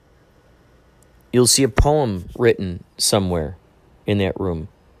 So you'll see a poem written somewhere in that room.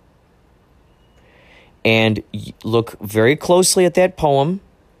 And look very closely at that poem,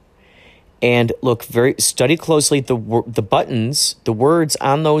 and study closely the buttons, the words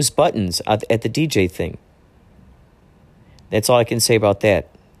on those buttons at the DJ thing. That's all I can say about that.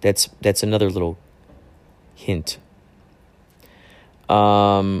 That's another little hint.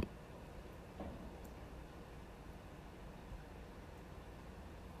 And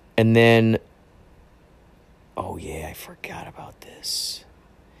then, oh yeah, I forgot about this.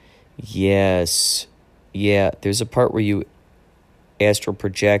 Yes. Yeah, there's a part where you astral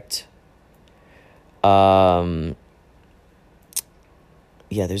project. Yeah,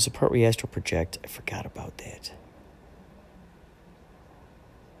 there's a part where you astral project. I forgot about that.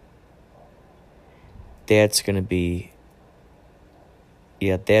 That's going to be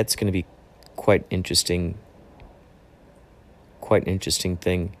quite interesting. Quite an interesting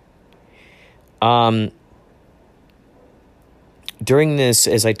thing. During this,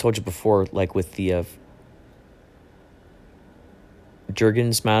 as I told you before, like with the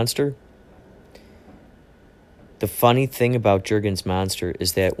Jurgen's Monster, the funny thing about Jurgen's Monster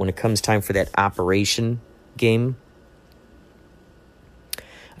is that when it comes time for that Operation game,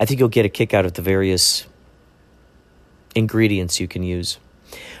 I think you'll get a kick out of the various ingredients you can use.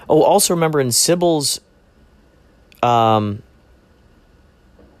 Oh, also remember in Sybil's, in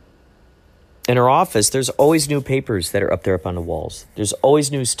her office, there's always new papers that are up on the walls. There's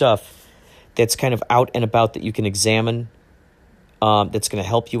always new stuff that's kind of out and about that you can examine, that's going to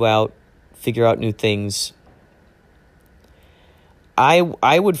help you out, figure out new things.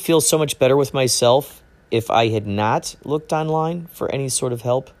 I would feel so much better with myself if I had not looked online for any sort of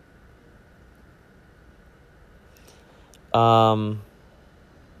help.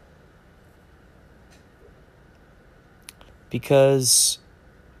 Because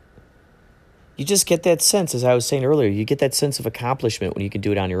you just get that sense, as I was saying earlier, you get that sense of accomplishment when you can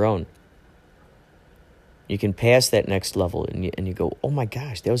do it on your own. You can pass that next level and you go, oh my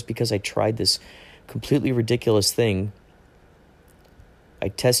gosh, that was because I tried this completely ridiculous thing. I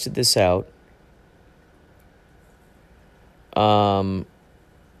tested this out.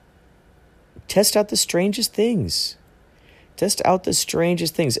 Test out the strangest things. Test out the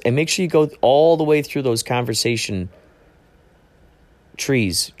strangest things. And make sure you go all the way through those conversation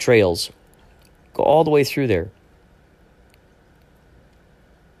trails. Go all the way through there.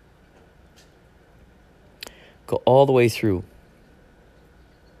 Go all the way through.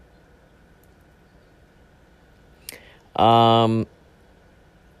 So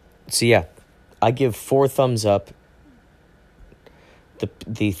yeah, I give 4 thumbs up.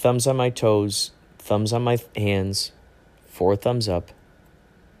 The thumbs on my toes, thumbs on my hands, 4 thumbs up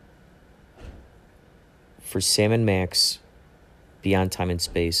for Sam and Max Beyond Time and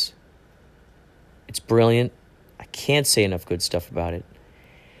Space. It's brilliant. I can't say enough good stuff about it.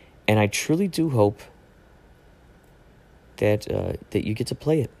 And I truly do hope that you get to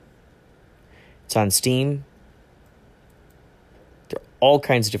play it. It's on Steam. There are all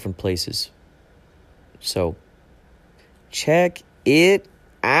kinds of different places. So, check it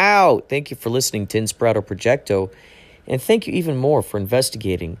out. Thank you for listening to Inspirato Projecto. And thank you even more for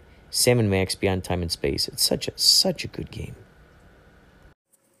investigating Sam & Max Beyond Time and Space. It's such a good game.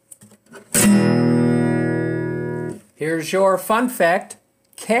 Here's your fun fact.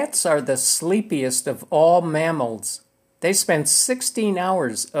 Cats are the sleepiest of all mammals. They spend 16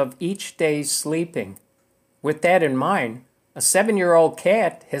 hours of each day sleeping. With that in mind, a 7-year-old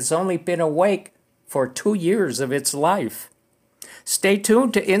cat has only been awake for 2 years of its life. Stay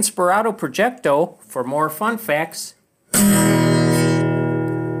tuned to Inspirato Projecto for more fun facts.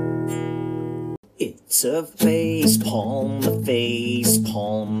 It's a face palm,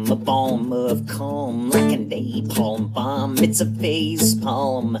 a balm of calm, like a napalm bomb. It's a face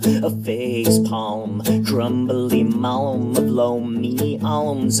palm, crumbly malm of loamy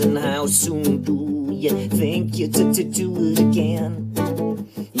alms. And how soon do you think you to do it again?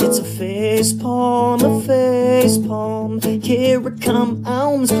 It's a face palm, here it come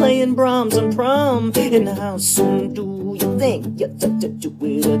alms, playing Brahms and prom. And how soon do you think you to do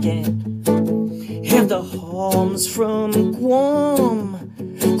it again? And the Holmes from Guam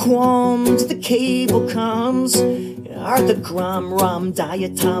to the cable comes, are the Grom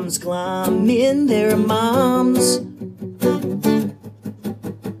diatoms glom in their moms.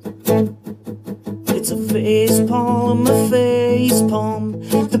 It's a face palm,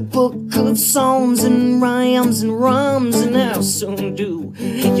 the book of psalms and rhymes and rhymes. And how soon do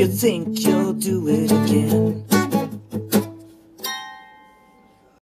you think you'll do it again?